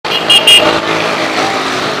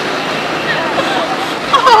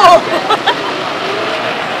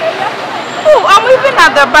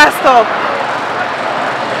at the bus stop.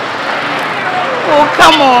 Oh,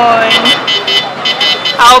 come on.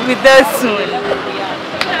 I'll be there soon.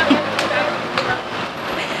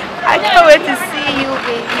 I can't wait to see you,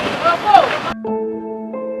 baby.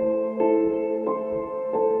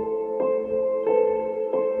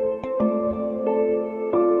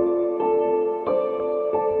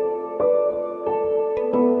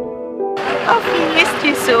 I've missed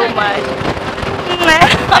you so much.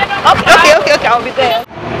 Okay, I'll be there.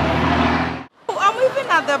 Oh, I'm even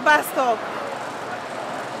at the bus stop.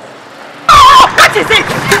 Oh, what is it?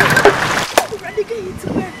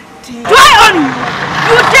 Do I own you?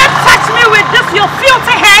 You dare touch me with this your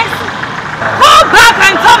filthy hands? Go back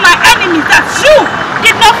and tell my enemies that you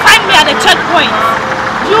did not find me at the checkpoint.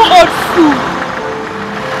 You old fool.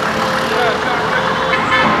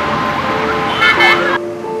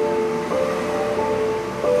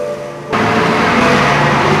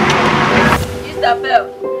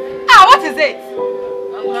 What is it?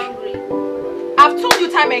 I'm hungry. I've told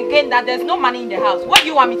you time and again that there's no money in the house. What do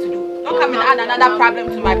you want me to do? Don't come and add another problem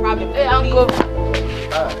to my problem. Hey, Uncle.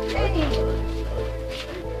 Hey.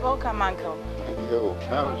 Welcome, Uncle. Yo,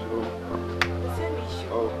 how's you? Same issue.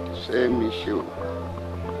 Oh, same issue.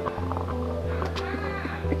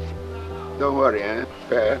 Don't worry, eh?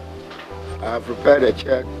 I've prepared a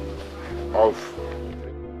check of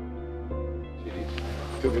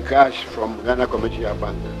to be cash from Ghana Commercial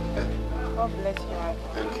Bank. God bless you, Uncle.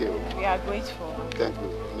 Thank you. We are grateful. Thank you.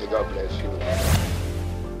 May God bless you.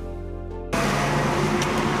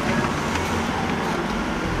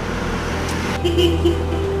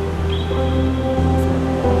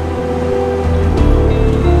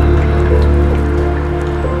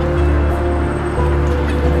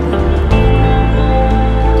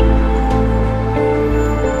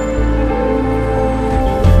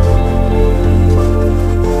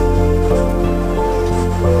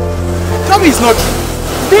 It's not true.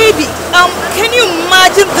 Baby, can you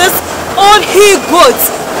imagine this old he-goat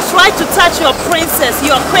try to touch your princess,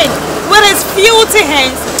 your queen, with his filthy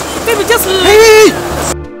hands? Baby, just leave.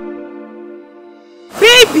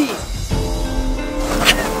 Baby!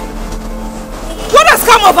 What has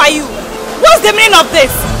come over you? What's the meaning of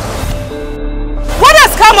this? What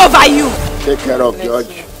has come over you? Take care of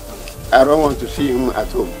George. I don't want to see him at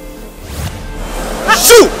home.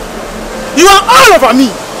 Shoo! You are all over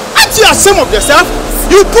me. Aren't you ashamed of yourself?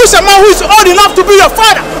 You push a man who is old enough to be your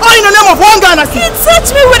father, all in the name of one dynasty. He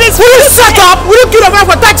touched me with his Will you shut up? Will you kill a man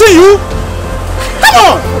for touching you? Come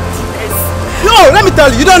on! Yo, let me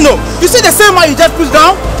tell you, you don't know. You see the same man you just pushed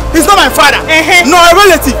down? He's not my father, no a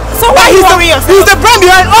relative. So why he's the brain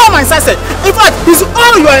behind all my success. In fact, he's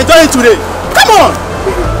all you are enjoying today. Come on!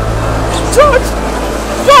 George!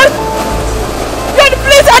 George! God,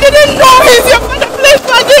 please, I didn't know he's your father. Please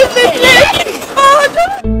forgive me, please. Oh,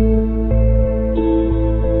 George.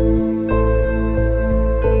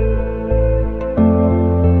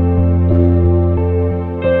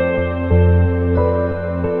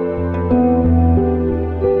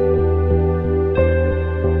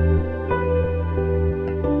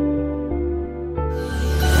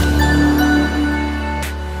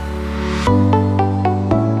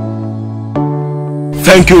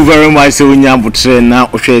 Thank you very much. So Nyambutre na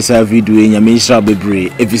ohwesa video nyamisha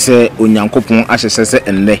bebre efise onyankopon ahyesese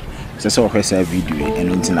enne sese ohwesa video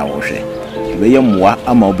eno ntina wo hwe beye moa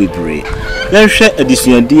ama obebre yenhwe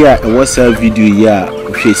adisuade a ewasa video yi a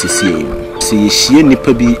ohwe sesie se yehie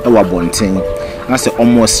nipa bi ewa bonten na se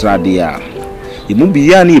omo srade a yemu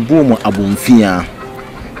biya na ebuom abomfia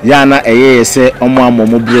ya na eyeye se omo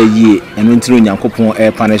amomo bra yie eno ntiro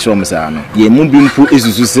onyankopon punish omsa no yemu bi mpu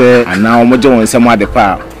esusu se ana omoje wonsem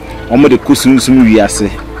adepa omo de kusunsum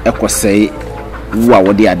wiase ekosei wo a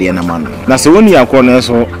wode ade na mano na se woni yakro no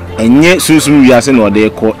so enye sunsum wiase na ode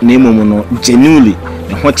ekọ na emom no genuinely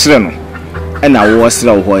ne ho kire no na wo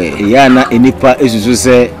sra wo hoye ya na enipa esusu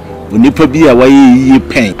se onipa bi a waye yi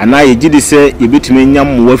pen ana ye gidi se ye betumi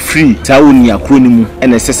nyam wa free ta woni yakro ni mu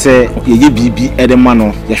ene sese ye bibi edema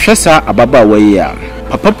no ye hwesa ababa waye a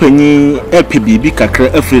papa panyi epe bibi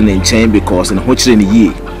kakra afri ne nchen because ne ho kire ne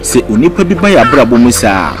yi se onipa bi ba ya brabo mu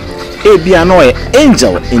saa ebia no ye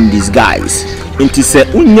angel in disguise enti se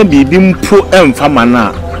unya bibi mpo emfama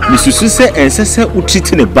na misusu se ensese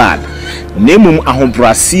utreat ne bad nemum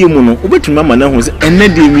ahobrase mu no obetumi ama na ho se enne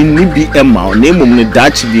de mi ni bi ema nemum ne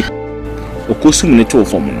dachi bi okosum ne to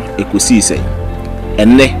fom no ekosi sei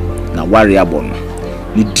enne na ware abo no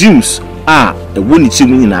ni dreams a ewo ni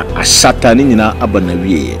chimu nyina ashata ni nyina abana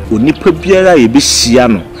wiye onipa biara ye behia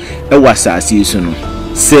no ewa asase yesu no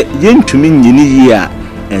se yentumi nyini yi a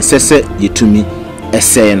ensese yetumi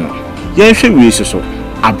ese no yenhwe wi so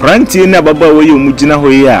abrantie na baba we yomu gina ho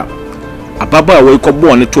yi a ababa we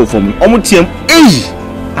kɔbɔ ne to fam ɔmutiam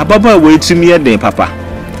ababa we timi yɛ den papa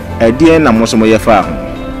ɛdeɛ na mo so mo yɛ fa ho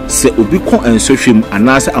se obi kɔ ensohwem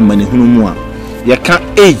anaasɛ amanehunu mu a yɛka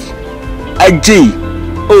agye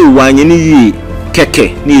o wanye ne yi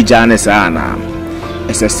keke ne gya ne saa na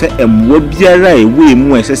ɛsɛsɛ ɛmwa biara ɛwe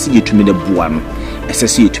mu ɛsɛsɛ yɛtumi de boa no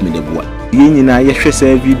ɛsɛsɛ yɛtumi de boa yɛn nyinaa yɛhwɛ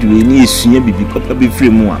saa video ne yɛsua bibi papa bi firi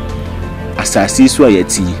mu a asase so a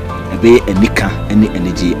yɛti ɛbɛyɛ anika ne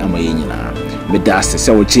anigye ama yɛn nyinaa meda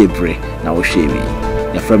asɛsɛ wo kyebre na wo hwɛ wi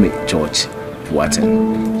yɛfrɛ me George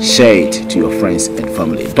Watson. Share it to your friends and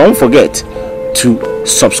family. Don't forget to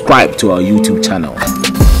subscribe to our YouTube channel.